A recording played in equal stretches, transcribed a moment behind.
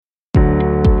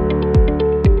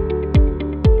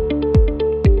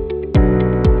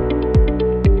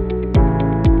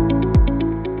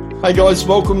Hey guys,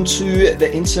 welcome to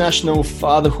the International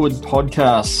Fatherhood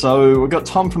podcast. So we've got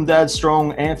Tom from Dad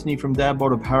Strong, Anthony from Dad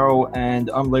Bod Apparel,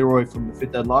 and I'm Leroy from the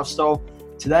Fit Dad Lifestyle.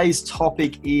 Today's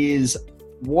topic is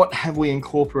what have we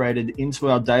incorporated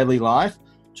into our daily life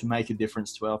to make a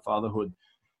difference to our fatherhood.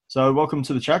 So welcome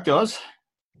to the chat, guys.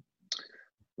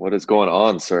 What is going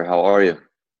on, sir? How are you?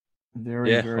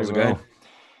 Very how's it well. going?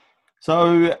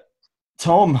 So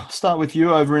Tom, start with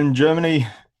you over in Germany.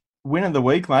 Win of the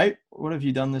week, mate. What have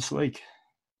you done this week?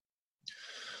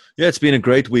 Yeah, it's been a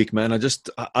great week, man.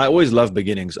 I always love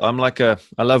beginnings. I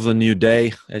love the new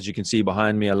day. As you can see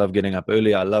behind me, I love getting up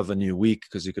early. I love a new week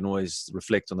because you can always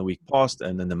reflect on the week past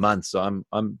and then the month. So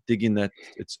I'm digging that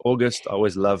it's August. I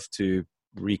always love to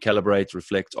recalibrate,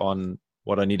 reflect on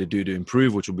what I need to do to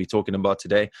improve, which we'll be talking about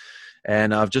today.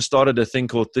 And I've just started a thing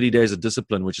called 30 Days of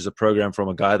Discipline, which is a program from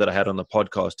a guy that I had on the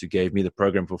podcast who gave me the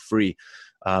program for free.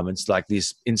 It's like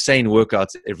these insane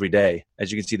workouts every day.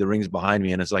 As you can see, the rings behind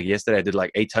me. And it's like yesterday I did like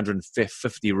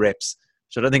 850 reps,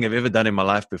 which I don't think I've ever done in my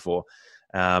life before.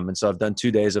 And so I've done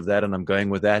 2 days of that and I'm going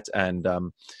with that. And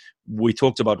we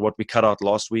talked about what we cut out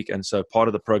last week. And so part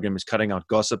of the program is cutting out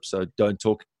gossip. So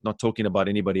not talking about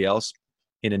anybody else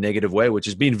in a negative way, which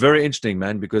has been very interesting,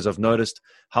 man, because I've noticed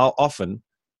how often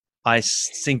I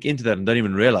sink into that and don't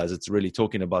even realize it's really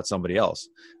talking about somebody else.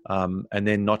 And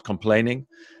then not complaining,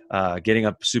 getting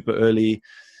up super early.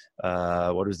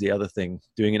 What was the other thing?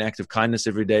 Doing an act of kindness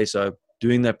every day. So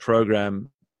doing that program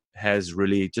has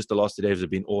really, just the last 2 days have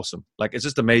been awesome. Like, it's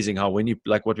just amazing how when you,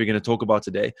 like what we're going to talk about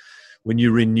today, when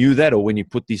you renew that or when you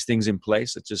put these things in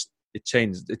place, it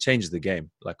changes the game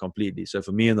like completely. So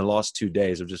for me in the last 2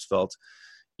 days, I've just felt,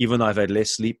 even though I've had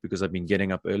less sleep because I've been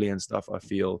getting up early and stuff, I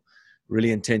feel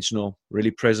really intentional,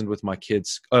 really present with my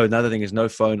kids. Oh, another thing is no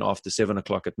phone after 7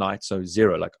 o'clock at night. So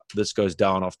zero, like this goes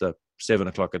down after 7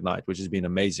 o'clock at night, which has been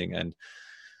amazing. And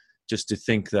just to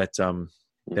think that,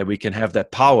 that we can have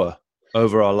that power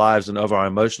over our lives and over our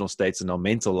emotional states and our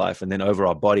mental life and then over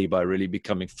our body by really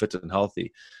becoming fit and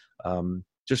healthy,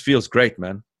 just feels great,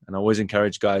 man. And I always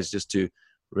encourage guys just to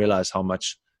realize how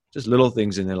much just little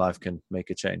things in their life can make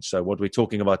a change. So what we're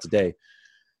talking about today,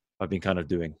 I've been kind of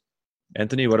doing.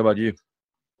 Anthony, what about you?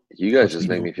 You guys just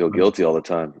make me feel guilty all the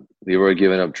time. Leroy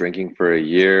giving up drinking for a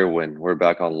year when we're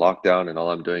back on lockdown and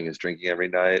all I'm doing is drinking every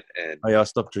night. And I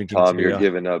stopped drinking. Tom, too, you're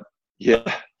giving up. Yeah,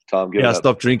 Tom, giving I up.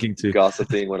 Stopped drinking too.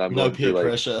 Gossiping when I'm No going through like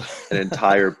pressure. an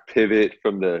entire pivot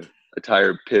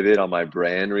on my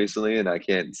brand recently, and I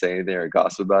can't say anything or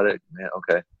gossip about it. Man,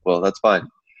 okay, well that's fine.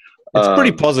 It's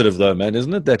pretty positive though, man,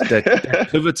 isn't it? That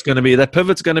pivot's going to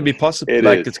be possible.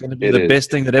 It's going to be the best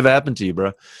thing that ever happened to you,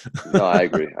 bro. No, I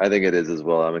agree. I think it is as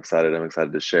well. I'm excited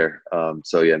to share.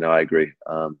 So yeah, no, I agree.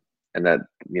 And that,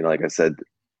 like I said,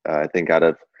 I think out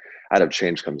of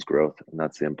change comes growth, and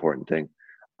that's the important thing.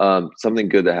 Something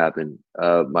good that happened.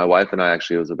 My wife and I,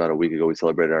 actually, it was about a week ago, we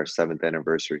celebrated our 7th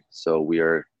anniversary. So we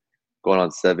are going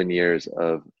on 7 years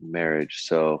of marriage.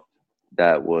 So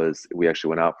we actually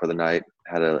went out for the night,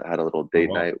 had a little date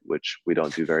night, which we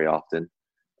don't do very often.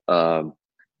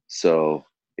 So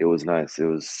it was nice.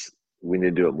 We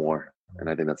need to do it more. And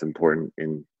I think that's important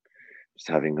in just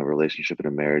having a relationship and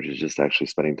a marriage, is just actually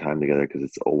spending time together, because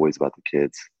it's always about the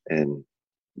kids. And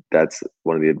that's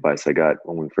one of the advice I got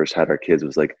when we first had our kids,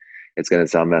 was like, it's going to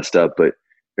sound messed up, but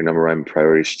your number one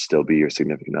priority should still be your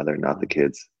significant other, not the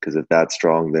kids. Because if that's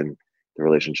strong, then the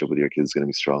relationship with your kids is going to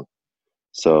be strong.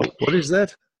 So what is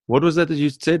that? What was that you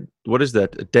said? What is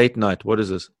that? A date night? What is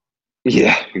this?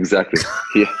 Yeah, exactly.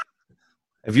 Yeah.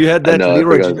 Have you had that,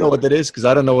 Leroy? Do you know what that is? Because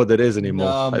I don't know what that is anymore.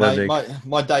 No, mate,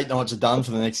 my date nights are done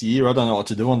for the next year. I don't know what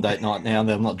to do on date night now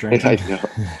that I'm not drinking. I know.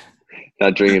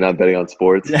 Not drinking, not betting on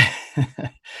sports. Yeah.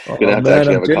 You're going to have to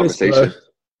actually have a conversation. Bro.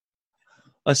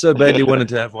 I so badly wanted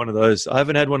to have one of those. I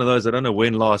haven't had one of those. I don't know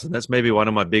when last. And that's maybe one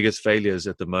of my biggest failures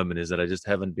at the moment, is that I just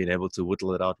haven't been able to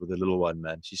whittle it out with the little one,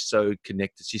 man. She's so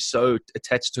connected. She's so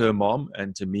attached to her mom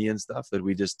and to me and stuff that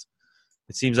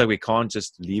it seems like we can't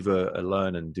just leave her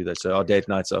alone and do that. So our date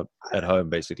nights are at home,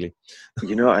 basically.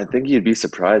 I think you'd be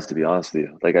surprised, to be honest with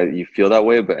you. Like, you feel that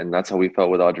way, and that's how we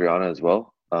felt with Adriana as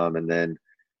well. And then,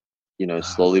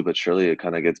 slowly but surely it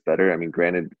kind of gets better. I mean,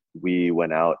 granted, we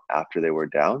went out after they were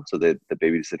down, so that the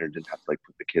babysitter didn't have to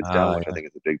put the kids down, which I think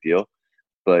is a big deal.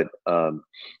 But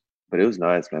it was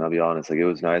nice, man. I'll be honest. Like, it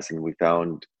was nice. And we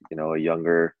found, a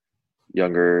younger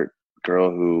girl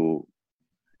who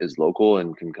is local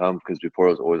and can come, because before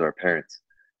it was always our parents.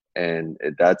 And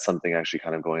that's something actually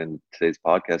kind of going into today's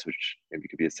podcast, which maybe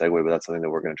could be a segue, but that's something that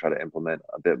we're going to try to implement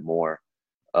a bit more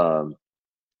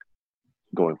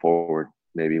going forward,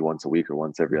 maybe once a week or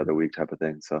once every other week type of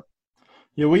thing. So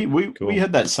Yeah, we Cool.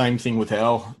 had that same thing with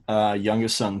our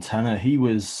youngest son Tanner. He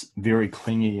was very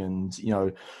clingy, and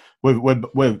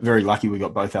we're very lucky. We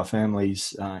got both our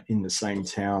families in the same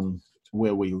town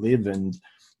where we live, and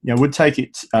we'd take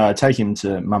him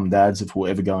to mum and dad's if we're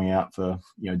ever going out for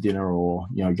dinner, or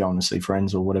going to see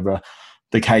friends or whatever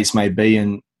the case may be,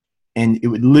 and it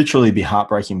would literally be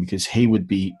heartbreaking because he would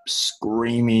be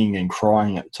screaming and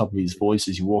crying at the top of his voice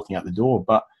as you're walking out the door,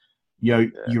 but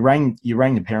you rang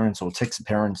the parents or text the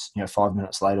parents, 5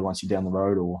 minutes later once you're down the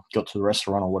road or got to the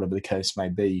restaurant or whatever the case may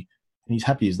be, and he's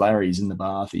happy as Larry. He's in the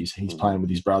bath. He's playing with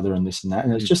his brother and this and that.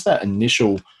 And it's just that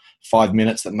initial 5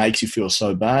 minutes that makes you feel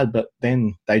so bad. But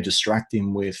then they distract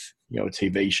him with a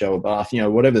TV show, a bath,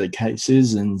 whatever the case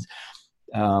is, and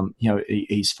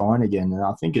he's fine again. And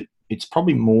I think it's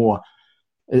probably more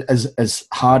as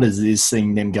hard as it is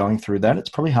seeing them going through that. It's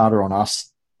probably harder on us,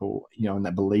 or in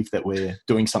that belief that we're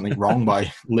doing something wrong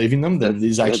by leaving them than it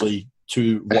is actually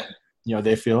to what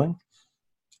they're feeling.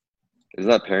 Isn't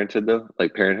that parenthood though?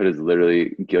 Like parenthood is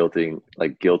literally guilt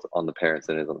on the parents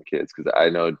than it is on the kids. Because I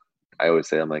know I always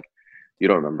say, I'm like, you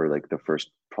don't remember like the first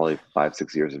probably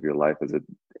 5-6 years of your life as a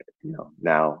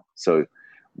now. So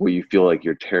where you feel like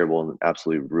you're terrible and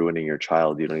absolutely ruining your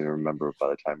child, you don't even remember by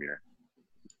the time you're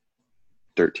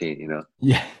 13.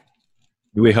 Yeah.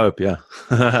 We hope, yeah.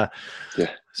 Yeah.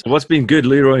 So what's been good,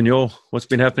 Leroy, and what's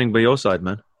been happening by your side,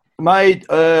 man? Mate,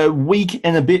 a week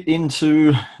and a bit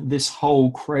into this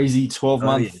whole crazy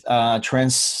 12-month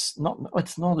it's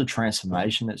not a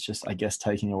transformation. It's just, I guess,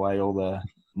 taking away all the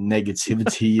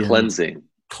negativity and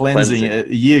cleansing a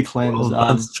year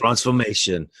cleanse.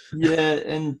 Transformation. Yeah,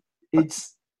 and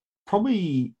it's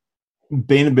probably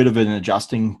been a bit of an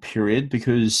adjusting period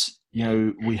because,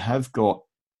 we have got,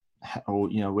 or,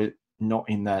 we're not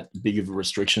in that big of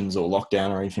restrictions or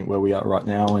lockdown or anything where we are right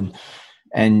now.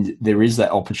 And there is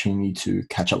that opportunity to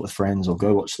catch up with friends or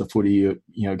go watch the footy,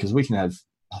 because we can have,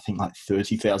 I think, like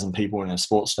 30,000 people in a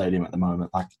sports stadium at the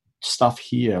moment. Like stuff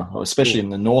here, especially in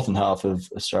the northern half of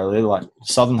Australia, like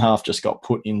southern half just got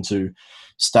put into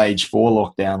stage 4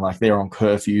 lockdown. Like they're on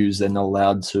curfews. They're not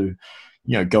allowed to,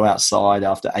 go outside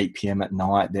after 8 p.m. at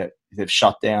night. They've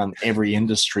shut down every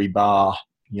industry bar,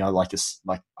 like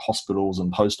hospitals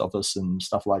and post office and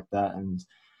stuff like that. And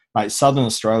mate, Southern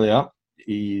Australia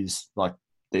is like,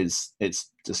 it's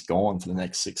just gone for the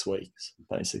next 6 weeks,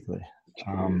 basically.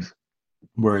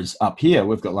 Whereas up here,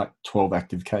 we've got like 12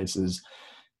 active cases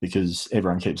because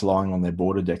everyone keeps lying on their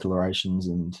border declarations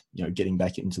and, getting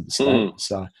back into the state.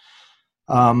 So,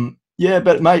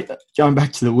 but mate, going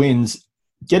back to the wins,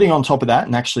 getting on top of that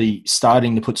and actually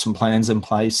starting to put some plans in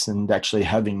place and actually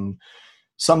having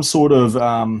some sort of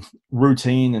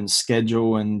routine and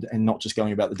schedule and not just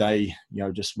going about the day,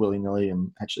 just willy-nilly,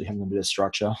 and actually having a bit of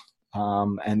structure.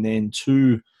 And then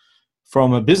 2,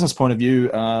 from a business point of view,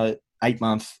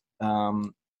 8-month,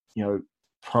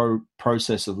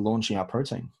 process of launching our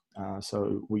protein.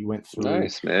 So we went through.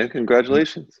 Nice, man.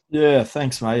 Congratulations. Yeah,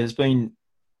 thanks, mate. It's been,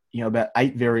 about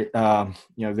 8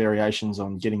 variations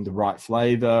on getting the right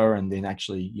flavor, and then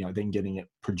actually, then getting it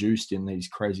produced in these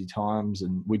crazy times.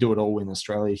 And we do it all in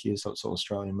Australia here, so it's all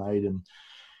Australian made. And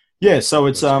yeah, so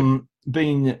it's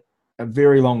been a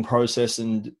very long process,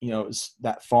 and it's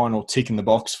that final tick in the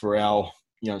box for our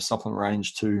supplement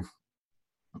range to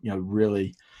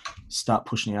really start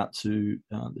pushing out to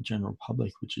the general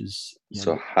public, which is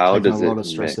so how does a lot it of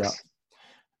stress mix? out.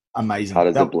 Amazing. How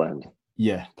does it blend?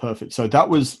 Yeah, perfect. So that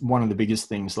was one of the biggest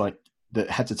things, like that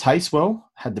had to taste well,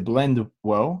 had to blend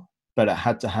well, but it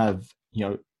had to have,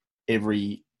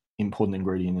 every important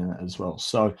ingredient in it as well.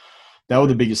 So they were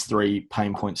the biggest 3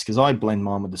 pain points, because I blend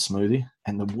mine with the smoothie.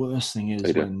 And the worst thing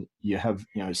is when you have,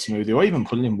 smoothie, or even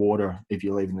put it in water if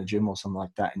you're leaving the gym or something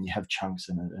like that, and you have chunks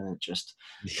in it, and it just,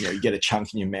 you get a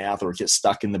chunk in your mouth, or it gets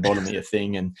stuck in the bottom of your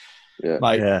thing. And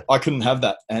I couldn't have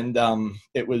that. And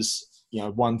it was,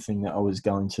 one thing that I was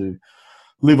going to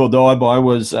live or die by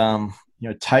was,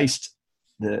 taste,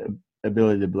 the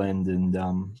ability to blend, and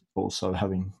also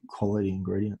having quality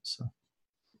ingredients. So.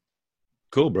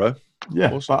 Cool, bro.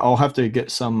 Yeah, awesome. But I'll have to get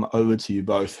some over to you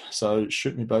both. So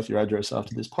shoot me both your address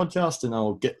after this podcast, and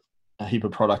I'll get a heap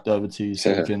of product over to you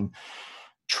so you can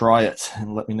try it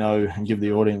and let me know, and give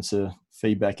the audience a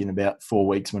feedback in about 4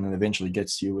 weeks when it eventually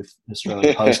gets to you with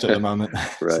Australia Post at the moment.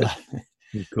 Right.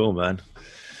 Cool, man.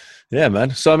 Yeah,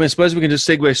 man. So, I suppose we can just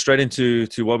segue straight into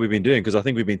what we've been doing, because I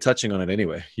think we've been touching on it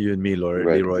anyway. You and me,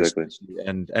 Leroy, exactly.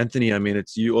 And Anthony.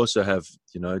 It's you also have,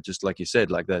 just like you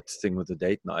said, like that thing with the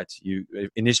date night. You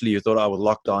initially you thought, with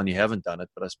lockdown you haven't done it,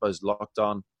 but I suppose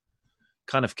lockdown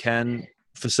kind of can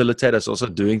facilitate us also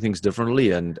doing things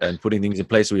differently and putting things in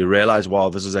place. So we realize, wow,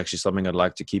 this is actually something I'd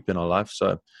like to keep in our life.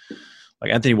 So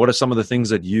Like, Anthony, what are some of the things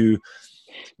that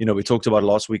we talked about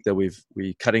last week that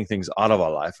we're cutting things out of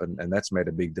our life, and that's made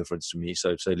a big difference to me.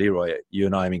 So Leroy, you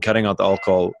and I mean, cutting out the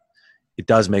alcohol, it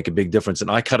does make a big difference.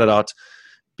 And I cut it out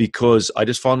because I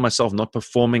just found myself not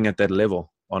performing at that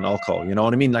level on alcohol. You know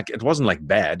what I mean? Like, it wasn't like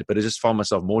bad, but I just found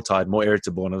myself more tired, more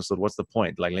irritable. And I was like, what's the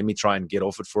point? Like, let me try and get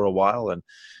off it for a while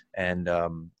and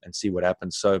see what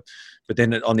happens. So, but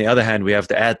then on the other hand, we have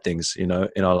to add things, in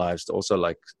our lives to also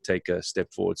like take a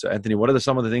step forward. So Anthony, what are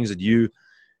some of the things that you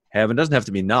have, and it doesn't have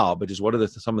to be now, but just what are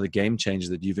some of the game changes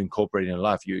that you've incorporated in your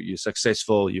life? You're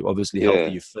successful, you're obviously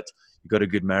healthy, you're fit, you've got a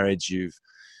good marriage, you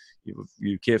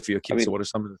care for your kids. I mean, so what are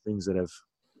some of the things that have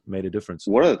made a difference?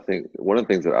 One of the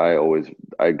things that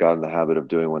I got in the habit of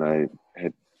doing when I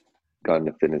had gotten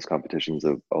to fitness competitions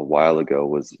a while ago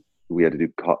was we had to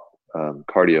do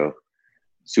cardio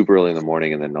super early in the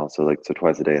morning, and then also so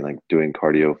twice a day, and like doing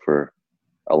cardio for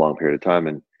a long period of time.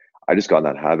 And I just got in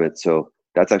that habit. So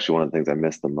that's actually one of the things I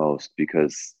miss the most,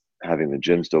 because having the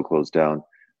gym still closed down,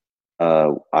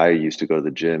 I used to go to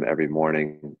the gym every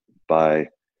morning by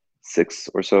 6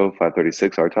 or so,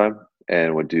 5:36 our time,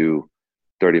 and would do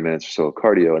 30 minutes or so of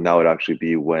cardio. And that would actually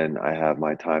be when I have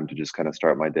my time to just kind of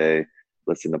start my day,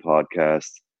 listen to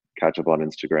podcasts, catch up on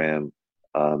Instagram,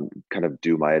 kind of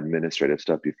do my administrative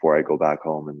stuff before I go back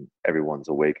home and everyone's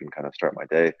awake and kind of start my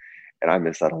day. And I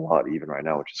miss that a lot even right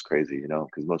now, which is crazy,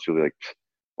 because most people are like,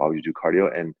 why would you do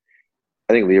cardio? And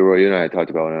I think, Leroy, you and I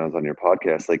talked about when I was on your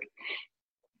podcast, like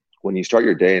when you start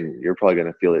your day, and you're probably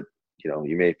going to feel it,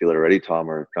 you may feel it already,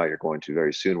 Tom, or if not, you're going to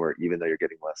very soon, where even though you're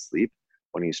getting less sleep,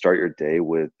 when you start your day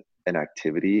with an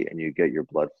activity and you get your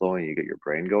blood flowing, you get your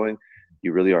brain going,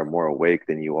 you really are more awake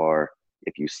than you are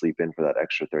if you sleep in for that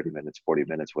extra 30 minutes, 40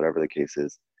 minutes, whatever the case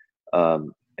is.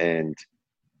 And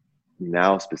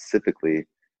now specifically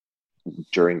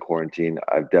during quarantine,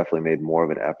 I've definitely made more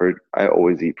of an effort. I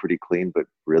always eat pretty clean, but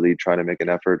really trying to make an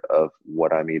effort of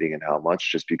what I'm eating and how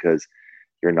much, just because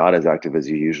you're not as active as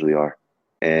you usually are.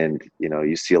 And,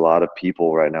 you see a lot of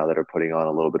people right now that are putting on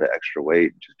a little bit of extra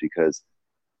weight just because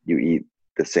you eat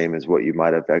the same as what you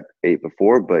might have ate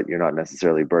before, but you're not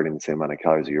necessarily burning the same amount of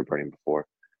calories that you're burning before.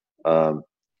 And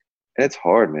it's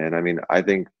hard, man. I mean, I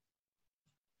think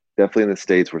definitely in the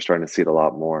States, we're starting to see it a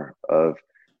lot more of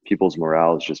people's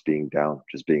morales just being down,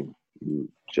 just being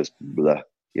just bleh,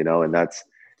 and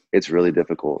it's really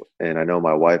difficult. And I know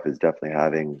my wife is definitely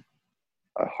having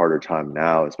a harder time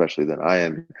now, especially than I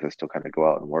am, because I still kind of go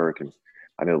out and work, and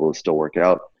I'm able to still work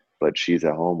out, but she's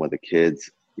at home with the kids,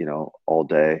 all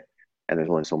day, and there's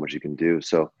only so much you can do.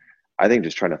 So I think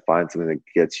just trying to find something that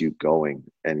gets you going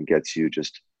and gets you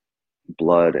just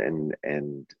blood and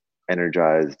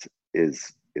energized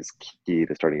is key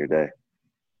to starting your day.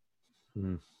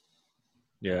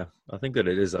 Yeah, I think that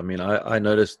it is. I mean, I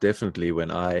noticed definitely when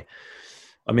I'm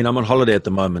on holiday at the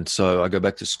moment, so I go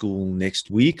back to school next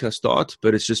week, I start,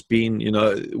 but it's just been,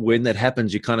 when that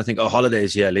happens, you kind of think, oh,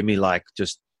 holidays, yeah, let me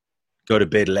just go to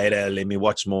bed later, let me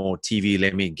watch more TV,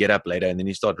 let me get up later. And then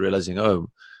you start realizing, oh,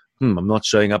 I'm not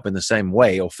showing up in the same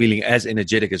way or feeling as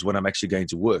energetic as when I'm actually going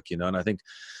to work, and I think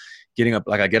getting up,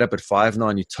 I get up at 5 now,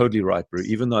 and you're totally right, bro.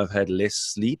 Even though I've had less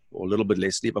sleep or a little bit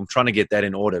less sleep, I'm trying to get that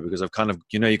in order, because I've kind of,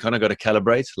 you kind of got to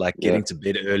calibrate, getting to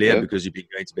bed earlier because you've been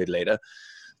going to bed later.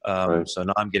 Right. So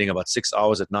now I'm getting about 6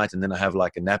 hours at night, and then I have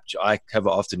a nap. I have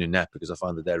an afternoon nap because I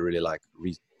find that really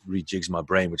rejigs my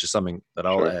brain, which is something that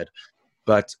I'll add.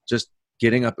 But just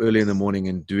getting up early in the morning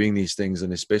and doing these things,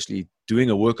 and especially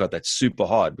doing a workout that's super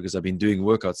hard, because I've been doing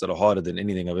workouts that are harder than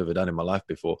anything I've ever done in my life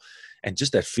before. And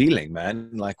just that feeling,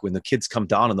 man, when the kids come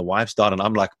down and the wife's down and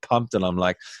I'm pumped and I'm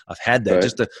I've had that.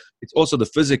 Right. It's also the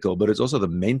physical, but it's also the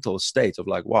mental state of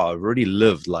wow, I've already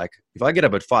lived. If I get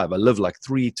up at 5, I live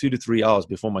 2 to 3 hours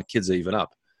before my kids are even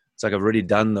up. It's I've already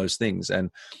done those things.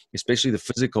 And especially the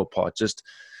physical part, just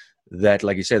that,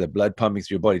 like you say, the blood pumping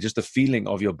through your body, just the feeling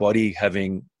of your body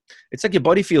having, it's your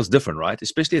body feels different, right?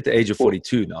 Especially at the age of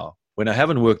 42 now. When I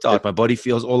haven't worked out, my body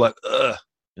feels all ugh,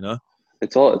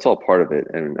 It's all part of it.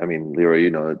 And I mean,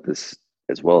 Leroy, this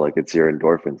as well, it's your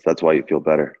endorphins. That's why you feel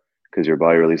better, because your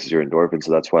body releases your endorphins.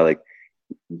 So that's why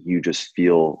you just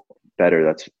feel better.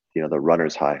 That's, the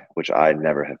runner's high, which I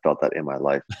never have felt that in my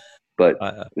life. But,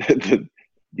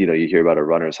 you hear about a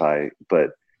runner's high,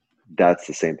 but that's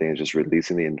the same thing as just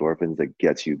releasing the endorphins that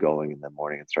gets you going in the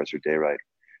morning and starts your day right.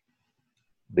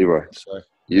 Leroy,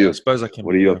 I suppose I can.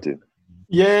 What are you up to?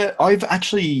 Yeah, I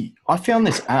found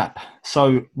this app.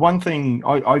 So one thing,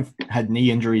 I've had knee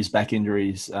injuries, back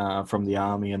injuries from the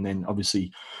army, and then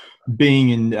obviously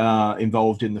being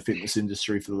involved in the fitness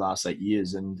industry for the last 8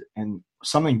 years. And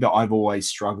something that I've always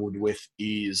struggled with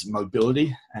is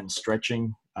mobility and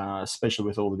stretching especially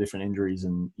with all the different injuries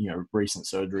and, recent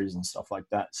surgeries and stuff like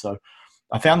that. So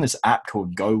I found this app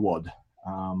called GoWOD,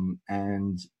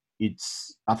 and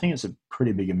I think it's a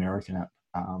pretty big American app,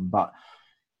 but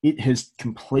it has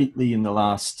completely in the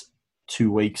last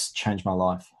 2 weeks changed my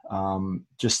life.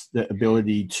 Just the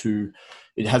ability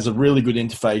it has a really good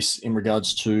interface in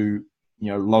regards to,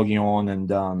 logging on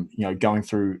and, going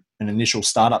through an initial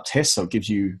startup test. So it gives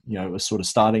you, a sort of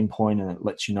starting point, and it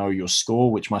lets you know your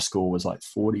score, which my score was like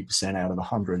 40% out of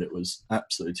 100. It was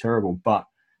absolutely terrible, but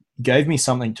it gave me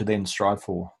something to then strive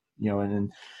for, and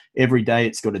then every day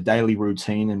it's got a daily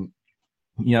routine. And,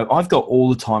 I've got all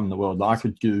the time in the world. I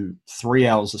could do 3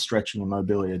 hours of stretching and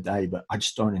mobility a day, but I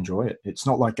just don't enjoy it. It's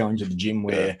not like going to the gym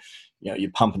where,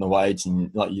 you're pumping the weights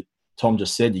and Tom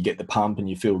just said, you get the pump and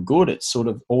you feel good. It's sort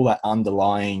of all that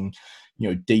underlying,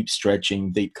 deep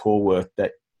stretching, deep core work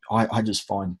that I just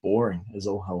find boring as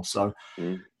all hell. So,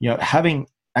 having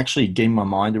actually getting my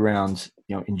mind around,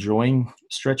 enjoying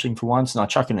stretching for once, and I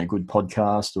chuck in a good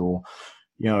podcast or,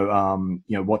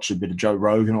 watch a bit of Joe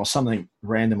Rogan or something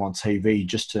random on TV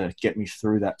just to get me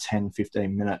through that 10,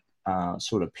 15 minute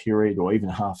sort of period, or even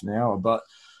half an hour. But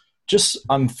just,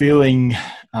 I'm feeling,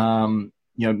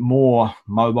 more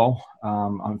mobile.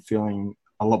 I'm feeling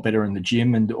a lot better in the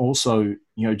gym, and also,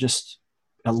 just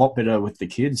a lot better with the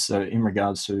kids. So in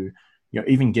regards to,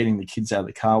 even getting the kids out of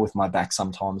the car with my back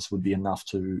sometimes would be enough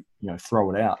to, throw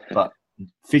it out. But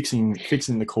fixing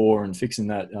the core and fixing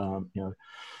that,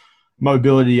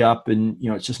 mobility up, and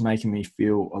it's just making me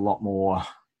feel a lot more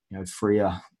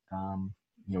freer,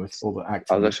 with all the activity.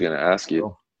 I was actually going to ask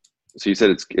you, so you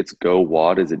said it's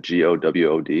GoWOD. Is it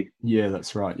GOWOD? Yeah,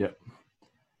 that's right. Yep.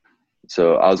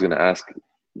 So I was going to ask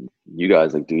you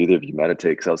guys, like, do either of you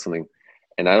meditate? Because that was something,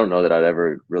 and I don't know that I'd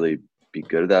ever really be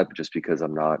good at that, just because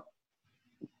I'm not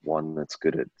one that's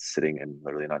good at sitting and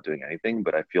literally not doing anything.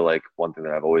 But I feel like one thing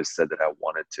that I've always said that I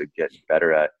wanted to get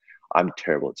better at, I'm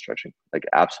terrible at stretching, like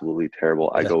absolutely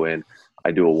terrible. I go in,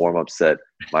 I do a warm-up set.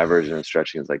 My version of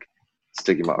stretching is like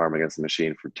sticking my arm against the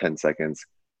machine for 10 seconds,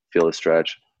 feel the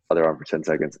stretch, other arm for 10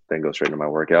 seconds, then go straight into my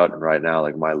workout. And right now,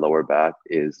 like, my lower back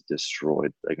is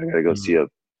destroyed. Like, I got to go see a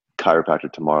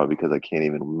chiropractor tomorrow because I can't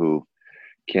even move,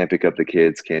 can't pick up the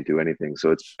kids, can't do anything.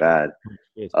 So it's bad.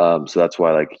 So that's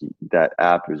why, like, that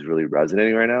app is really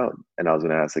resonating right now. And I was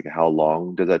going to ask, like, how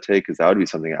long does that take? Because that would be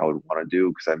something I would want to do,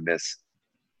 because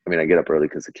I get up early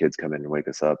because the kids come in and wake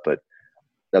us up, but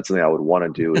that's something I would want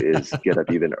to do, is get up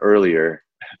even earlier,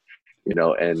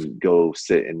 and go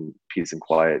sit in peace and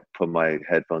quiet, put my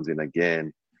headphones in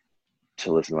again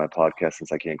to listen to my podcast,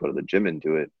 since I can't go to the gym and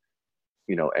do it,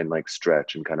 and like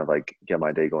stretch and kind of like get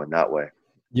my day going that way.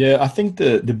 Yeah, I think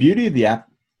the beauty of the app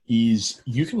is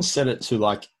you can set it to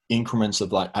like increments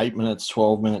of like 8 minutes,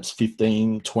 12 minutes,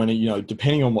 15, 20,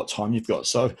 depending on what time you've got.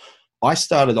 So I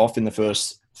started off in the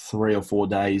first 3 or 4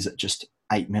 days at just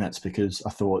 8 minutes, because I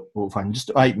thought, well, if I can just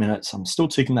do 8 minutes, I'm still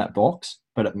ticking that box,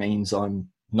 but it means I'm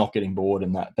not getting bored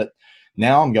in that. But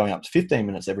now I'm going up to 15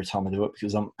 minutes every time I do it,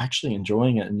 because I'm actually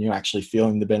enjoying it, and you're actually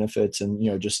feeling the benefits, and,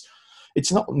 just,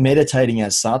 it's not meditating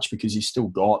as such, because you still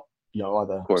got,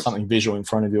 either something visual in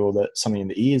front of you or something in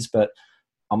the ears, but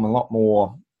I'm a lot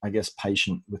more, I guess,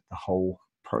 patient with the whole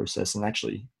process, and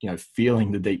actually,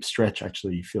 feeling the deep stretch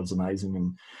actually feels amazing.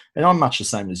 And I'm much the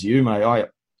same as you, mate.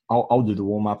 I'll do the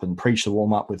warm up and preach the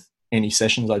warm up with any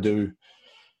sessions I do,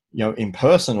 in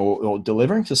person or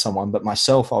delivering to someone. But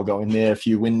myself, I'll go in there, a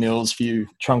few windmills, a few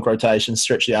trunk rotations,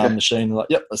 stretch the arm machine, like,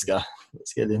 yep, let's go,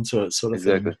 let's get into it, sort of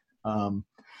thing.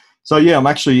 So yeah, I'm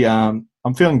actually, I'm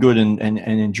feeling good and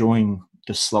enjoying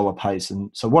the slower pace. And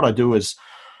so what I do is,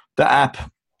 the app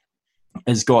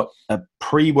has got a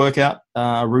pre-workout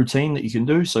routine that you can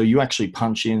do. So you actually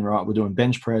punch in, right, we're doing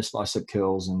bench press, bicep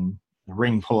curls, and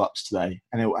ring pull-ups today,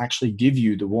 and it will actually give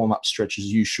you the warm-up stretches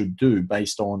you should do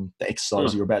based on the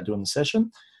exercise you're about to do in the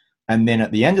session. And then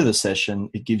at the end of the session,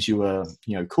 it gives you a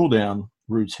cool down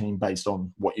routine based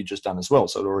on what you just done as well.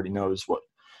 So it already knows what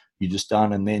you just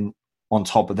done. And then on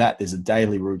top of that, there's a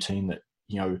daily routine that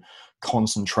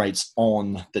concentrates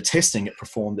on the testing it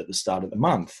performed at the start of the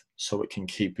month, so it can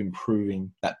keep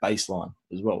improving that baseline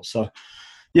as well. So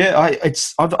yeah,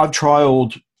 I've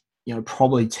trialed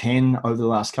probably 10 over the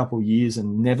last couple of years,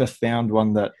 and never found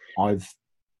one that I've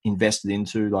invested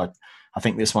into. Like, I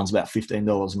think this one's about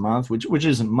 $15 a month, which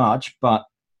isn't much, but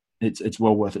it's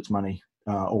well worth its money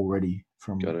already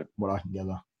from what I can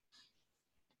gather.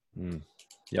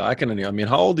 Yeah,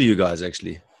 how old are you guys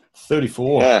actually?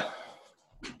 34. Yeah.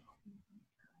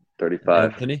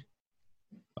 35. Anthony?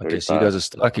 Okay, so you guys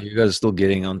are still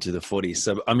getting onto the 40s.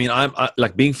 So, I mean, I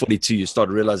like being 42, you start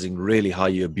realizing really how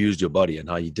you abused your body and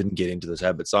how you didn't get into those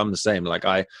habits. So I'm the same. Like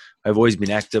I've always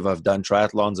been active. I've done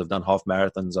triathlons. I've done half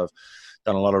marathons. I've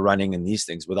done a lot of running and these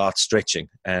things without stretching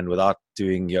and without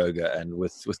doing yoga and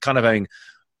with kind of having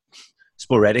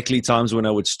sporadically times when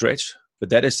I would stretch. But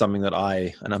that is something that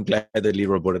and I'm glad that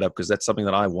Leroy brought it up because that's something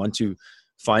that I want to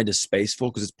find a space for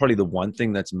because it's probably the one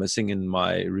thing that's missing in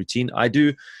my routine.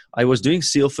 I was doing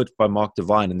Seal Fit by Mark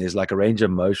Divine, and there's like a range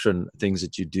of motion things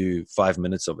that you do 5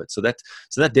 minutes of it. So that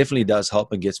definitely does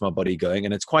help and gets my body going.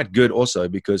 And it's quite good also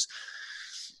because,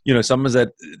 you know, sometimes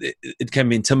that it can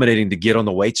be intimidating to get on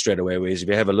the weight straight away. Whereas if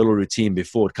you have a little routine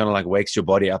before, it kind of like wakes your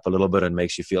body up a little bit and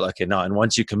makes you feel okay now. And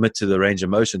once you commit to the range of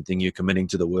motion thing, you're committing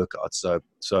to the workout. So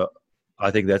I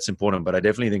think that's important, but I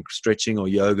definitely think stretching or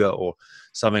yoga or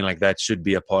something like that should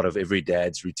be a part of every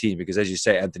dad's routine. Because as you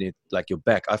say, Anthony, like your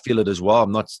back, I feel it as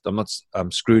well.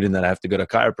 I'm screwed in that I have to go to a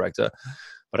chiropractor,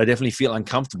 but I definitely feel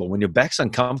uncomfortable. When your back's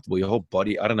uncomfortable, your whole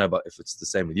body, I don't know about if it's the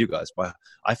same with you guys, but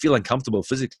I feel uncomfortable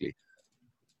physically.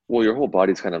 Well, your whole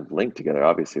body's kind of linked together,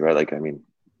 obviously, right? Like, I mean,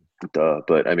 duh.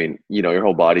 But I mean, you know, your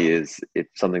whole body is, if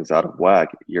something's out of whack,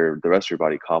 the rest of your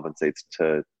body compensates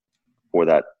for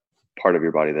that part of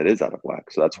your body that is out of whack.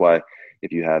 So that's why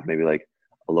if you have maybe like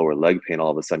a lower leg pain,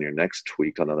 all of a sudden your neck's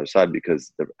tweaked on the other side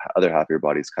because the other half of your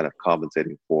body is kind of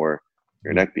compensating for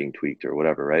your neck being tweaked or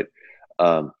whatever, right?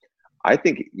 I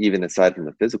think even aside from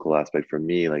the physical aspect for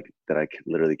me, like that I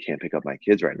literally can't pick up my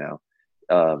kids right now.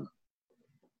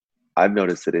 I've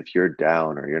noticed that if you're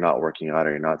down or you're not working out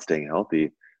or you're not staying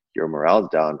healthy, your morale's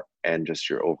down and just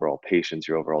your overall patience,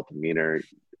 your overall demeanor,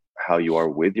 how you are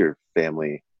with your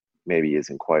family maybe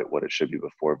isn't quite what it should be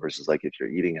before versus like if you're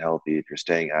eating healthy, if you're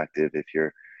staying active, if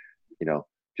you're, you know,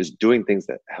 just doing things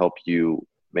that help you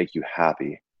make you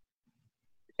happy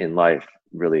in life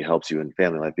really helps you in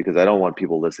family life. Because I don't want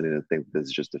people listening to think this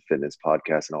is just a fitness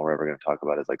podcast and all we're ever going to talk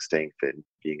about is like staying fit and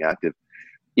being active,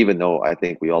 even though I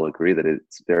think we all agree that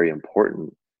it's very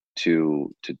important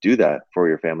to do that for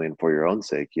your family and for your own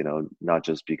sake, you know, not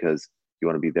just because you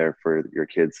want to be there for your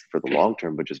kids for the long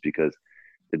term, but just because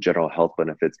the general health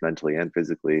benefits mentally and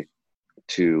physically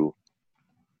to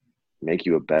make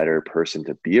you a better person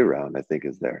to be around, I think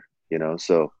is there, you know?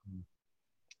 So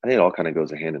I think it all kind of goes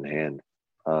hand in hand.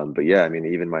 But yeah, I mean,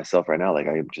 even myself right now, like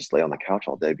I just lay on the couch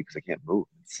all day because I can't move.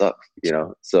 It sucks, you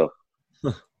know? So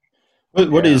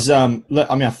what is, I'm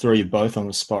going to throw you both on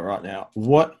the spot right now.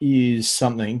 What is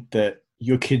something that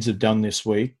your kids have done this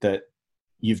week that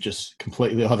you've just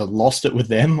completely either lost it with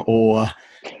them or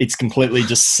it's completely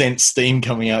just sent steam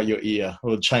coming out your ear,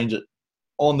 or change it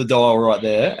on the dial right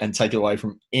there and take it away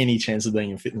from any chance of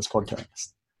being a fitness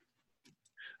podcast?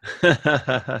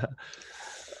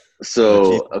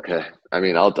 So, okay. I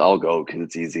mean, I'll go because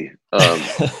it's easy.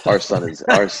 Our son is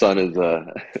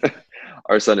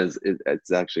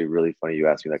it's actually really funny you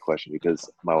asked me that question because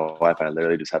my wife and I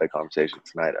literally just had a conversation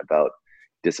tonight about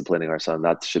disciplining our son.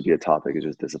 That should be a topic, is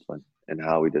just discipline and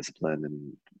how we discipline,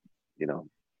 and you know,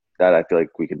 that I feel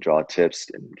like we can draw tips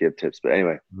and give tips. But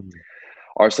anyway,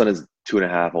 our son is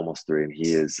 2.5, almost 3, and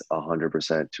he is 100%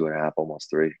 2.5,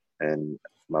 almost 3. And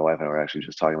my wife and I were actually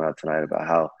just talking about tonight about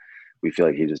how we feel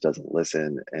like he just doesn't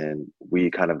listen. And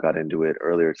we kind of got into it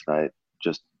earlier tonight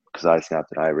just because I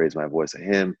snapped and I raised my voice at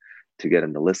him to get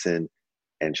him to listen.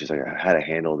 And she's like, I had it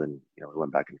handled. And, you know, we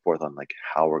went back and forth on like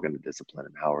how we're going to discipline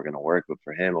and how we're going to work. But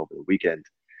for him over the weekend,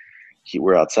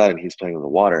 we're outside and he's playing with the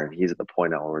water, and he's at the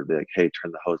point now where we're like, hey,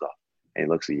 turn the hose off. And he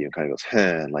looks at you and kind of goes,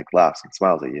 huh, and like laughs and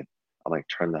smiles at you. I'm like,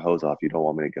 turn the hose off. You don't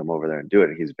want me to come over there and do it.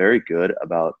 And he's very good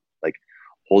about like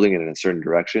holding it in a certain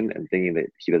direction and thinking that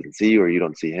he doesn't see you or you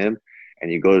don't see him.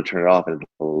 And you go to turn it off, and at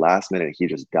the last minute, he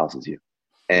just douses you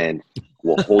and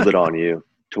will hold it on you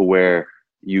to where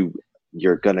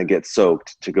you're going to get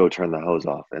soaked to go turn the hose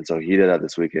off. And so he did that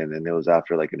this weekend. And it was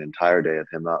after like an entire day of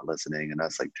him not listening and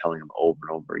us like telling him over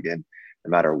and over again, no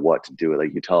matter what to do it.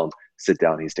 Like you tell him, sit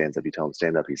down, he stands up. You tell him,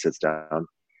 stand up, he sits down.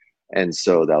 And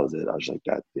so that was it. I was like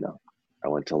that, you know, I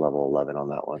went to level 11 on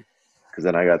that one because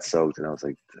then I got soaked and I was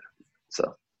like,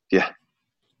 so yeah.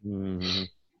 Mm-hmm.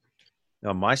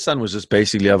 Now, my son was just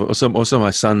basically also my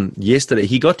son yesterday,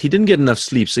 he didn't get enough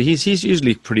sleep. So he's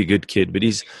usually a pretty good kid, but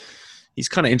he's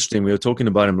kind of interesting. We were talking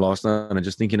about him last night and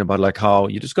just thinking about like how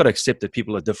you just got to accept that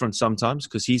people are different sometimes,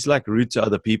 because he's like rude to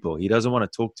other people. He doesn't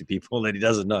want to talk to people that he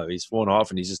doesn't know. He's 4.5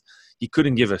 and he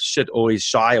couldn't give a shit, or he's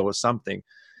shy or something.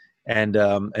 And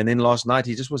then last night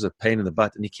he just was a pain in the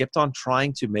butt, and he kept on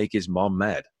trying to make his mom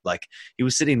mad. Like, he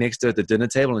was sitting next to her at the dinner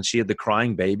table, and she had the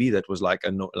crying baby that was like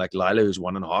Lila, who's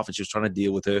 1.5, and she was trying to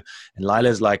deal with her. And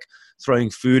Lila's like throwing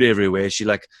food everywhere. She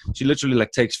literally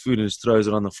like takes food and just throws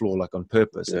it on the floor like on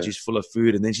purpose. Yeah. And she's full of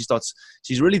food, and then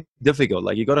she's really difficult.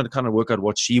 Like, you got to kind of work out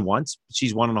what she wants.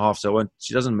 She's 1.5, so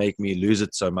she doesn't make me lose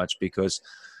it so much because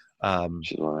I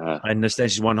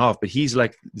understand she's 1.5, but he's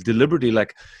like deliberately,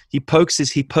 like, he poked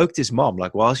his mom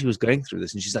like while she was going through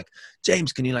this, and she's like,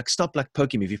 James, can you like stop like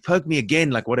poking me? If you poke me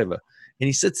again, like whatever. And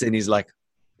he sits there and he's like,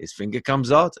 his finger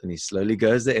comes out and he slowly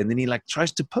goes there, and then he like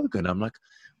tries to poke her, and I'm like,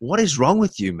 what is wrong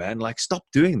with you, man? Like, stop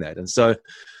doing that. And so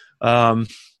I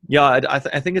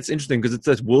think it's interesting because it's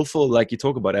that willful, like you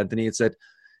talk about, Anthony. It's that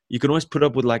you can always put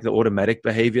up with like the automatic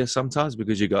behavior sometimes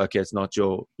because you go, okay, it's not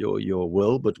your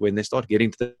will. But when they start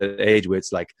getting to the age where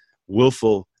it's like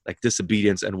willful, like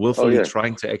disobedience and willfully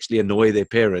trying to actually annoy their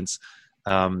parents,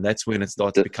 that's when it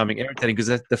starts becoming irritating, because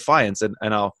that's defiance. And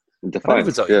I'll, defiance, I don't know if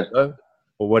it's ego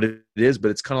or what it is,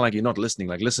 but it's kind of like, you're not listening.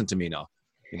 Like, listen to me now,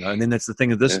 And then that's the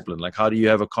thing of discipline. Like, how do you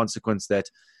have a consequence that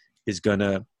is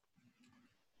gonna?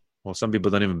 Well, some people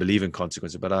don't even believe in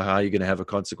consequences, but how are you going to have a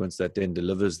consequence that then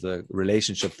delivers the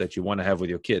relationship that you want to have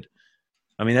with your kid?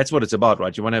 I mean, that's what it's about,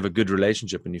 right? You want to have a good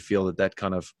relationship, and you feel that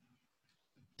kind of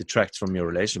detracts from your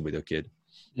relation with your kid.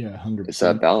 Yeah, 100%. It's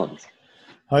that balance.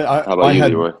 How about you,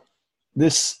 Leroy?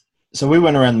 So we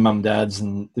went around mum and dad's,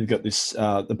 and they've got this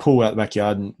the pool out the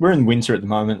backyard, and we're in winter at the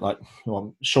moment, like,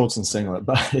 well, shorts and singlet,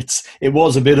 but it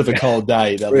was a bit of a cold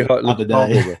day the other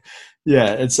day.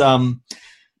 Yeah, it's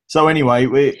So anyway,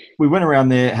 we went around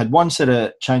there, had one set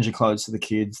of change of clothes for the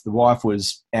kids. The wife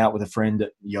was out with a friend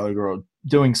at yoga or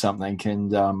doing something.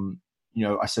 And,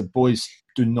 I said, boys,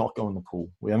 do not go in the pool.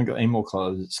 We haven't got any more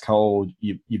clothes. It's cold.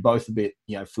 You're both a bit,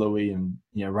 fluey and,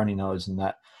 runny nose and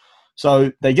that.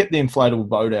 So they get the inflatable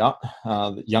boat out,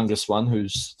 the youngest one,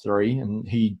 who's 3, and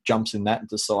he jumps in that and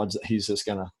decides that he's just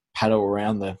going to paddle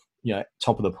around the,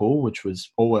 top of the pool, which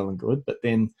was all well and good. But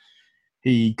then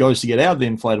he goes to get out of the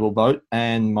inflatable boat,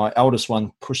 and my eldest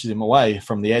one pushes him away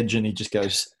from the edge, and he just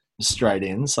goes straight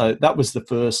in. So that was the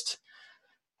first.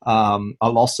 I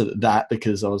lost it at that,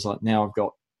 because I was like, now I've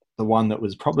got the one that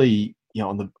was probably,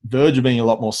 on the verge of being a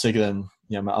lot more sicker than,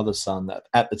 my other son, that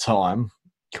at the time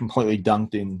completely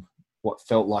dunked in what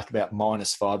felt like about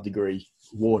 -5-degree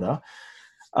water.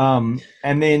 And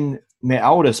then my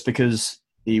eldest, because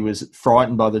he was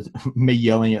frightened by me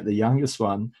yelling at the youngest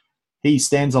one, he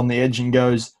stands on the edge and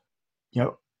goes,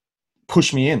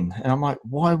 push me in. And I'm like,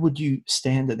 why would you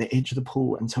stand at the edge of the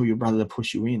pool and tell your brother to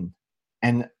push you in?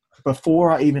 And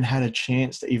before I even had a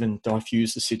chance to even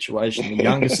diffuse the situation, the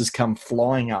youngest has come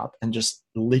flying up and just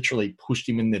literally pushed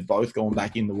him in. They're both going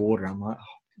back in the water. I'm like,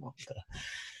 oh, what the?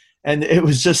 And it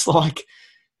was just like,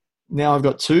 now I've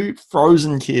got 2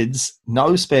 frozen kids,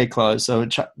 no spare clothes. So I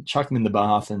chucked them in the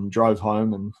bath and drove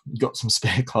home and got some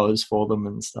spare clothes for them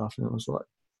and stuff. And it was like,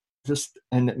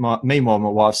 meanwhile, my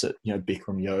wife's at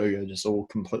Bikram yoga, just all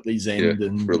completely zen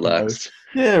and relaxed.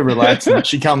 Relaxed. And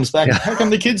she comes back. How come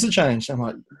the kids are changed? I'm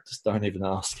like, just don't even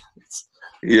ask.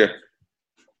 Yeah.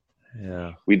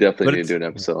 We definitely need to do an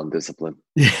episode episode on discipline.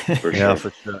 For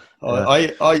sure.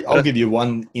 I'll give you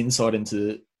one insight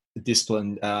into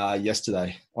discipline.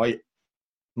 Yesterday,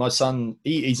 my son,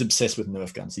 he's obsessed with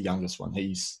Nerf guns. The youngest one.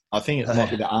 I think it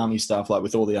might be the army stuff, like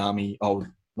with all the army old,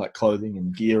 like clothing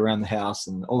and gear around the house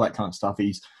and all that kind of stuff.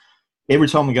 Every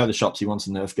time we go to the shops, he wants a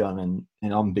Nerf gun,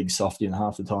 and I'm a big softy, and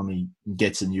half the time he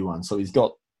gets a new one. So he's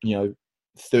got,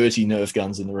 30 Nerf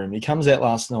guns in the room. He comes out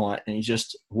last night and he's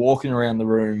just walking around the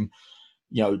room,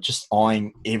 just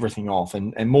eyeing everything off.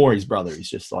 And more his brother, he's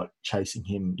just like chasing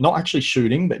him, not actually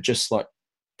shooting, but just like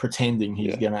pretending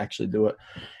he's going to actually do it.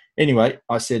 Anyway,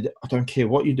 I said, I don't care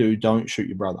what you do, don't shoot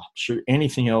your brother. Shoot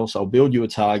anything else. I'll build you a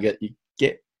target.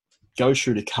 Go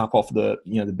shoot a cup off the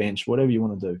the bench, whatever you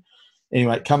want to do.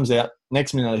 Anyway, it comes out.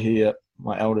 Next minute I hear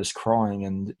my eldest crying,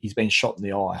 and he's been shot in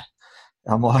the eye.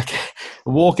 I'm like,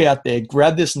 walk out there,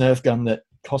 grab this Nerf gun that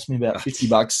cost me about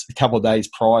 $50 a couple of days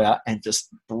prior, and just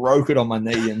broke it on my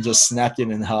knee and just snapped it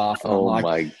in half. And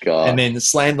my God. And then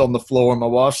slammed on the floor, and my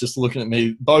wife's just looking at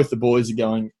me. Both the boys are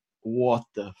going, what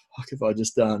the fuck have I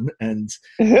just done? And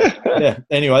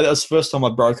anyway, that was the first time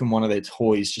I'd broken one of their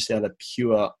toys, just out of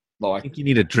pure, like, I think you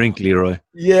need a drink, Leroy.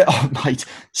 Yeah, mate.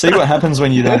 See what happens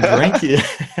when you don't drink. Yeah.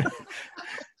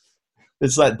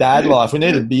 It's like dad life. We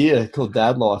need a beer called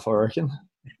Dad Life, I reckon.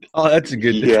 Oh, that's a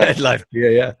good Dad Life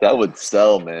beer, yeah. That would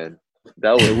sell, man.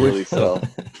 That would really sell.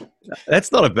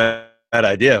 That's not a bad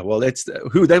idea. Well,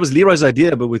 that was Leroy's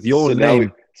idea, but with your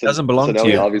name. doesn't So belong now to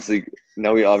you.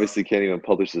 now we obviously can't even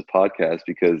publish this podcast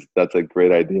because that's a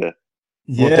great idea.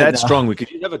 Well, Yeah, Dad no, Strong, we could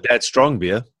have a Dad Strong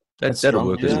beer. that's That'll strong.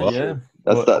 work as Yeah, well. yeah.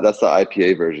 That's Well, the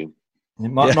IPA version. it Yeah.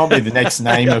 might be the next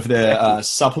name of their Exactly.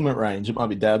 supplement range. It might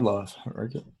be Dad Life, I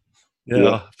reckon.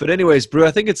 Yeah. But anyways, bro,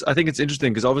 I think it's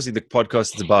interesting because obviously the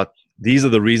podcast is about these are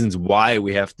the reasons why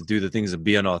we have to do the things and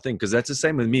be on our thing. Because that's the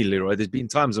same with me, Leroy. There's been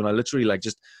times when I literally like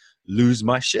just lose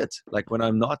my shit. Like when I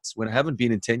haven't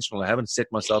been intentional, I haven't set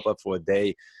myself up for a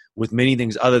day with many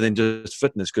things other than just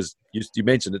fitness. Because you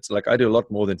mentioned it's like I do a lot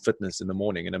more than fitness in the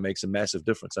morning, and it makes a massive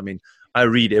difference. I mean, I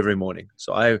read every morning.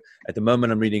 So at the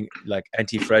moment I'm reading like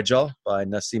Anti-Fragile by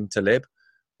Nassim Taleb,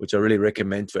 which I really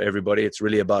recommend for everybody. It's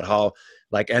really about how,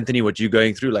 like Anthony, what you're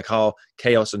going through, like how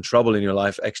chaos and trouble in your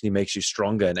life actually makes you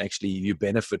stronger and actually you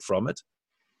benefit from it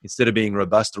instead of being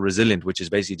robust or resilient, which is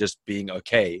basically just being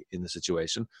okay in the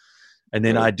situation. And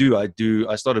then Right.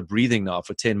 I started breathing now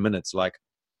for 10 minutes, like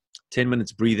 10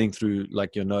 minutes breathing through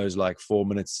like your nose, like 4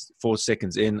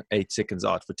 seconds in, 8 seconds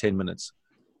out for 10 minutes,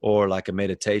 or like a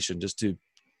meditation just to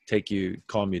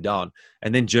calm you down.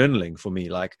 And then journaling for me,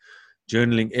 like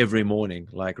journaling every morning,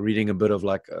 like reading a bit of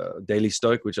like Daily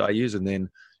Stoic, which I use, and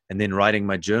then writing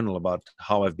my journal about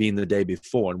how I've been the day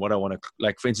before and what I want to,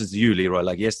 like, for instance, you, Leroy,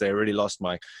 like yesterday, I really lost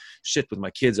my shit with my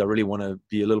kids. I really want to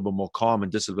be a little bit more calm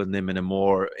and discipline them in a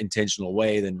more intentional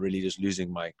way than really just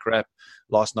losing my crap.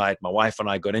 Last night, my wife and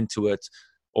I got into it,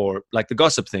 or like the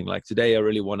gossip thing. Like today, I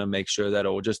really want to make sure that,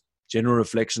 or just general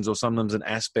reflections, or sometimes an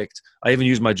aspect. I even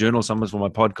use my journal sometimes for my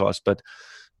podcast, but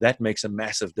that makes a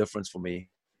massive difference for me.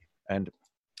 And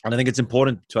I think it's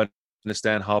important to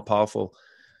understand how powerful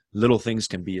little things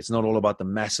can be. It's not all about the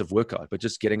massive workout, but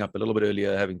just getting up a little bit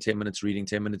earlier, having 10 minutes reading,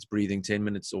 10 minutes breathing, 10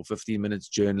 minutes or 15 minutes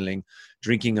journaling,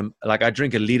 drinking like I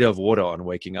drink a liter of water on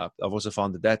waking up. I've also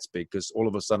found that that's big because all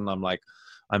of a sudden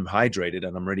I'm hydrated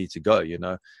and I'm ready to go,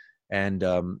 And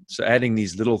so adding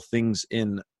these little things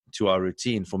in to our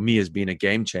routine for me has been a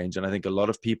game changer. And I think a lot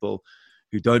of people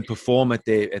who don't perform at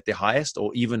their highest,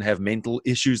 or even have mental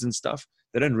issues and stuff,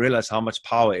 they don't realize how much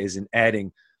power is in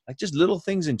adding like just little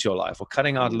things into your life, or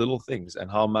cutting out little things,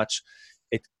 and how much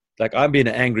it, like, I'm being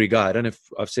an angry guy. I don't know if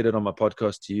I've said it on my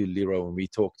podcast to you, Leroy, when we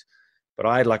talked, but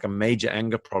I had like a major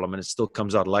anger problem, and it still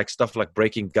comes out, like stuff like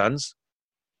breaking guns.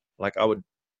 Like I would,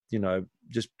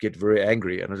 just get very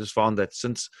angry. And I just found that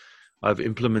since I've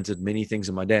implemented many things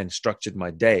in my day and structured my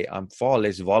day, I'm far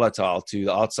less volatile to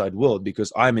the outside world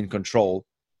because I'm in control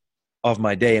of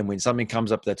my day. And when something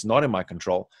comes up that's not in my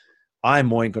control, I'm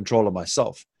more in control of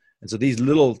myself. And so these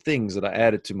little things that I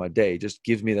added to my day just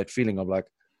give me that feeling of like,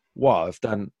 wow, I've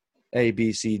done A,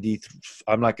 B, C, D.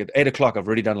 I'm like at 8 o'clock, I've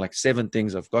already done like 7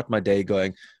 things. I've got my day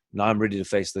going. Now I'm ready to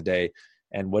face the day.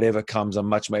 And whatever comes, I'm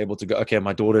much more able to go, okay,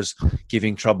 my daughter's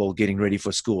giving trouble getting ready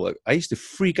for school. I used to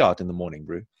freak out in the morning,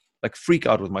 bro. Like freak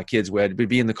out with my kids, where I'd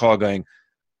be in the car going,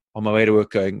 on my way to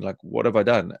work going, like, what have I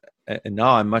done? And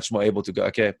now I'm much more able to go,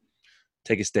 okay,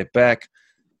 take a step back.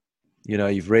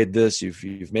 You've read this,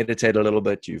 you've meditated a little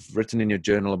bit, you've written in your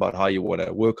journal about how you want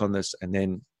to work on this. And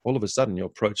then all of a sudden your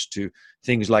approach to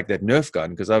things like that Nerf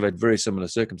gun, because I've had very similar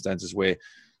circumstances where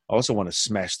I also want to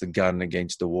smash the gun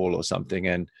against the wall or something.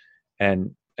 And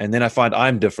then I find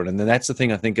I'm different. And then that's the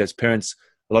thing, I think, as parents,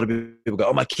 a lot of people go,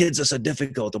 oh, my kids are so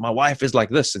difficult, or my wife is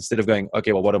like this, instead of going,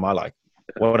 okay, well, what am I like?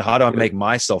 How do I make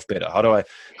myself better? How do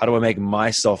I make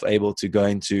myself able to go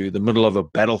into the middle of a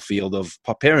battlefield of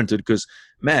parenthood? Because,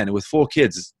 man, with 4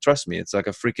 kids, trust me, it's like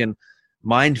a freaking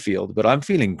minefield. But I'm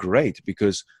feeling great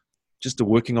because just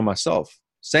working on myself.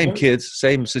 Same kids,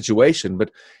 same situation.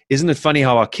 But isn't it funny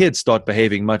how our kids start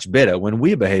behaving much better when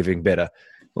we're behaving better?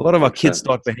 A lot of our kids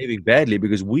start behaving badly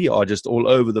because we are just all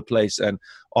over the place and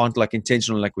aren't like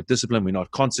intentional, like with discipline. We're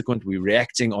not consequent. We're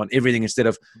reacting on everything instead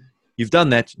of, you've done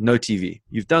that, no TV.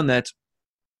 You've done that.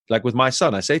 Like with my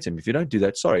son, I say to him, if you don't do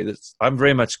that, sorry, I'm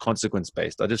very much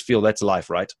consequence-based. I just feel that's life,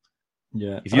 right?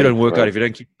 Yeah. If you don't work out, if you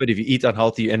don't keep fit, if you eat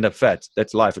unhealthy, you end up fat.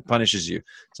 That's life. It punishes you.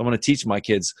 So I want to teach my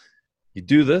kids, you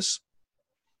do this,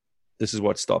 this is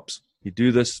what stops. You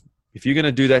do this. If you're going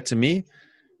to do that to me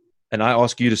and I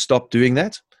ask you to stop doing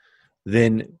that,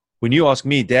 then when you ask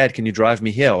me, Dad, can you drive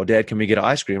me here? Or Dad, can we get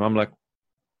ice cream? I'm like,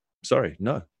 sorry,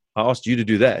 no. I asked you to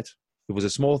do that. It was a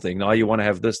small thing. Now you want to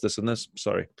have this, this, and this.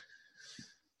 Sorry.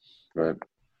 Right.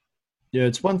 Yeah,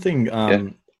 it's one thing.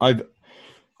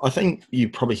 I think you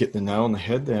probably hit the nail on the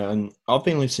head there. And I've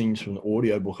been listening to an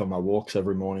audiobook on my walks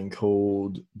every morning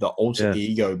called The Alter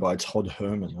Ego by Todd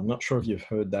Herman. I'm not sure if you've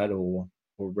heard that or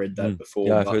read that before.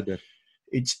 Yeah, I've heard that.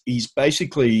 He's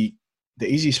basically,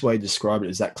 the easiest way to describe it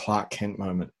is that Clark Kent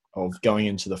moment of going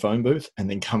into the phone booth and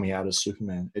then coming out as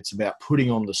Superman. It's about putting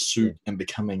on the suit and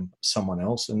becoming someone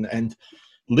else. And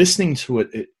listening to it,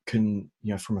 it can,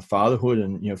 from a fatherhood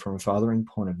and, from a fathering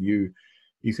point of view,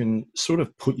 you can sort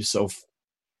of put yourself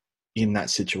in that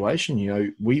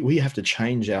situation. We have to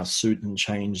change our suit and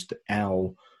change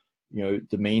our,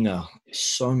 demeanor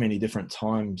so many different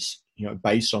times,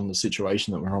 based on the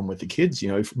situation that we're on with the kids,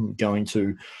 from going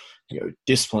to,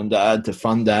 disciplined dad to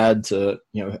fun dad to,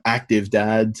 active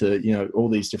dad to, all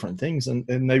these different things.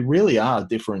 And they really are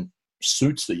different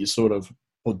suits that you sort of,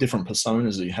 or different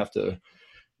personas that you have to,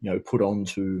 put on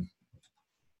to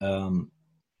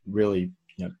really,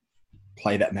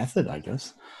 play that method, I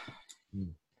guess.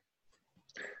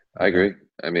 I agree.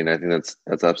 I mean, I think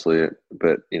that's absolutely it.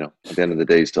 But, at the end of the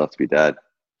day, you still have to be dad.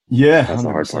 Yeah. That's 100%. The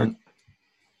hard part.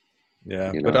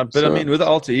 Yeah. But I mean, with the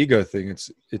alter ego thing,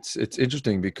 it's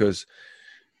interesting because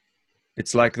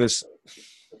it's like this,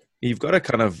 you've got to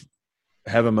kind of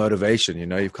have a motivation,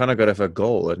 you've kind of got to have a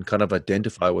goal and kind of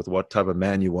identify with what type of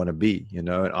man you want to be, and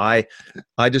I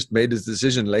just made this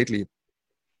decision lately.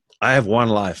 I have one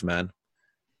life, man.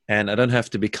 And I don't have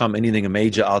to become anything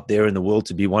major out there in the world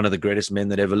to be one of the greatest men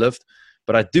that ever lived.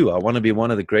 But I do. I want to be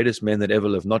one of the greatest men that ever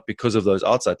lived, not because of those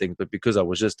outside things, but because I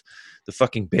was just the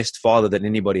fucking best father that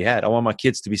anybody had. I want my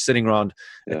kids to be sitting around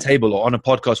a table or on a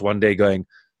podcast one day going,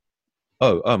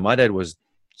 oh, my dad was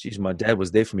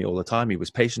there for me all the time. He was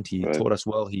patient. He taught us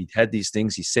well. He had these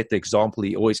things. He set the example.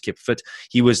 He always kept fit.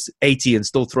 He was 80 and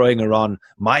still throwing around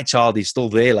my child. He's still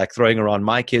there, like throwing around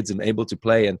my kids and able to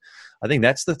play. And I think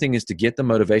that's the thing, is to get the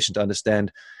motivation to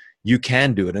understand you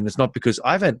can do it. And it's not because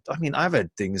I've had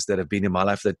things that have been in my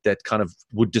life that kind of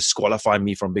would disqualify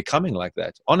me from becoming like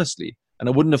that, honestly. And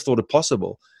I wouldn't have thought it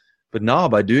possible. But now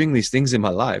by doing these things in my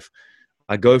life,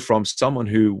 I go from someone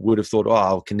who would have thought,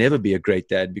 oh, I can never be a great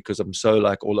dad because I'm so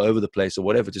like all over the place or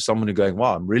whatever, to someone who going,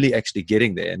 wow, I'm really actually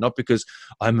getting there. Not because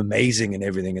I'm amazing and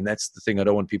everything. And that's the thing. I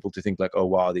don't want people to think like, oh,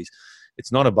 wow,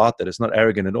 it's not about that. It's not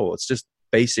arrogant at all. It's just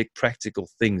basic practical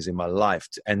things in my life.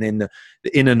 And then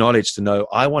the inner knowledge to know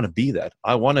I want to be that.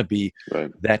 I want to be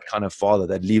that kind of father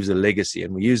that leaves a legacy.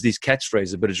 And we use these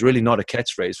catchphrases, but it's really not a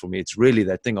catchphrase for me. It's really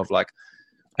that thing of like,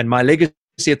 and my legacy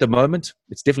at the moment,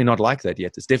 it's definitely not like that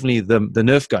yet. It's definitely the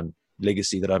Nerf gun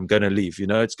legacy that I'm going to leave.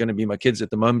 It's going to be my kids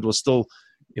at the moment will still,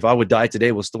 if I would die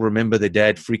today, will still remember their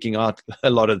dad freaking out a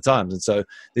lot of the times. And so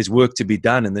there's work to be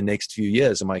done in the next few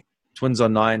years. And my twins are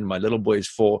 9, my little boy is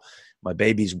 4, my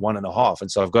baby's 1.5. And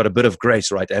so I've got a bit of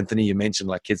grace, right? Anthony, you mentioned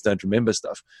like kids don't remember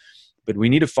stuff, but we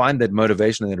need to find that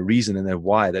motivation and that reason and that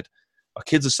why, that our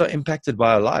kids are so impacted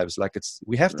by our lives. Like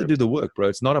we have to do the work, bro.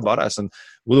 It's not about us. And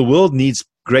the world needs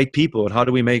great people. And how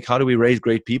do we raise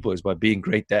great people is by being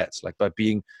great dads, like by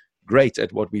being great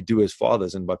at what we do as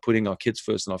fathers and by putting our kids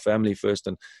first and our family first.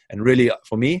 And really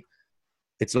for me,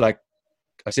 it's like,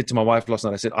 I said to my wife last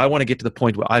night, I said, I want to get to the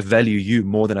point where I value you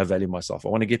more than I value myself. I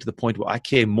want to get to the point where I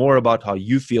care more about how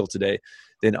you feel today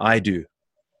than I do.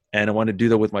 And I want to do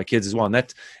that with my kids as well.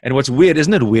 And what's weird,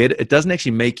 isn't it weird? It doesn't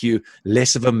actually make you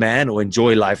less of a man or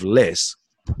enjoy life less.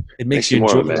 It makes you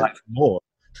enjoy life more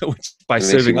by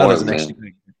serving others. And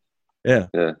actually, yeah.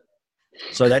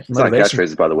 So that it's not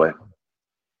catchphrases, by the way.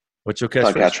 What's your catchphrase?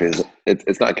 It's not catchphrases.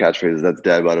 It's not catchphrases. That's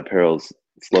Dad Bod Apparel's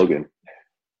slogan.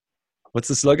 What's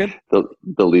the slogan? They'll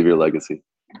leave your legacy.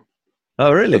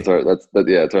 Oh, really? It's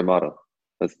our motto.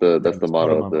 That's the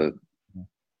motto of the.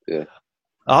 Yeah.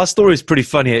 Our story is pretty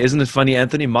funny, isn't it funny,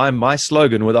 Anthony? My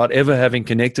slogan, without ever having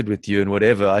connected with you and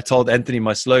whatever, I told Anthony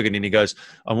my slogan and he goes,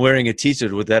 I'm wearing a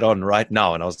t-shirt with that on right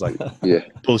now. And I was like, yeah,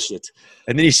 bullshit.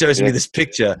 And then he shows me this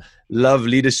picture, love,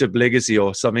 leadership, legacy,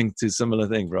 or something to similar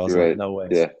thing, bro. I was like, no way.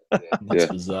 Yeah. That's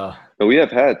bizarre. But we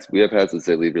have hats. We have hats that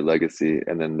say leave your legacy.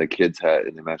 And then the kids' hat,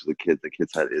 and they match the kids'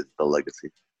 hat is the legacy.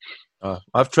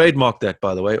 I've trademarked that,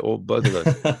 by the way, or both of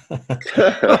those.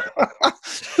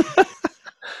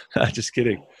 Just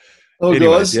kidding. Well,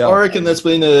 anyways, guys, I reckon that's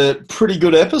been a pretty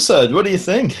good episode. What do you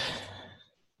think?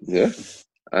 Yeah,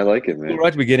 I like it, man. All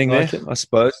right, we're getting there, I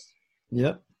suppose.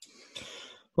 Yeah.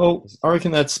 Well, I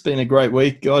reckon that's been a great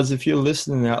week. Guys, if you're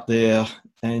listening out there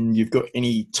and you've got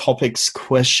any topics,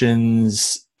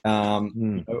 questions,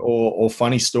 or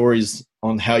funny stories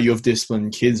on how you've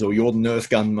disciplined kids or your Nerf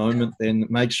gun moment, then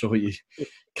make sure you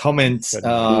comment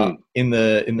in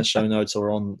the show notes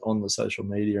or on the social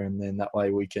media, and then that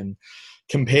way we can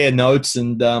compare notes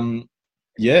and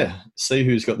see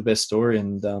who's got the best story,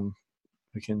 and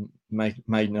we can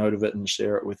make note of it and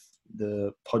share it with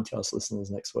the podcast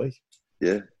listeners next week.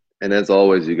 Yeah. And as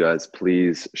always, you guys,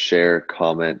 please share,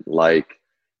 comment, like,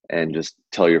 and just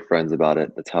tell your friends about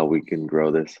it. That's how we can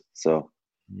grow this. So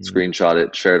screenshot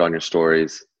it, share it on your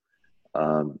stories,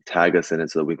 tag us in it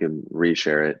so that we can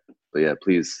reshare it. But yeah,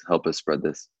 please help us spread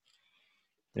this.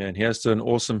 Yeah, and here's to an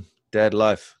awesome dad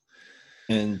life.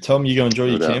 And Tom, you go enjoy No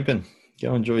your doubt. camping.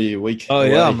 Go enjoy your week. Oh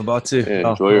away. yeah, I'm about to. Yeah,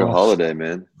 enjoy your holiday,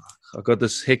 man. I've got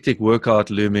this hectic workout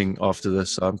looming after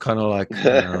this, so I'm kind of like,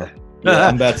 Yeah,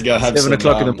 I'm about to go have 7 some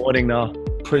o'clock in the morning now.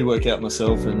 pre-workout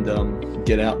myself and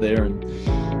get out there and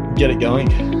get it going.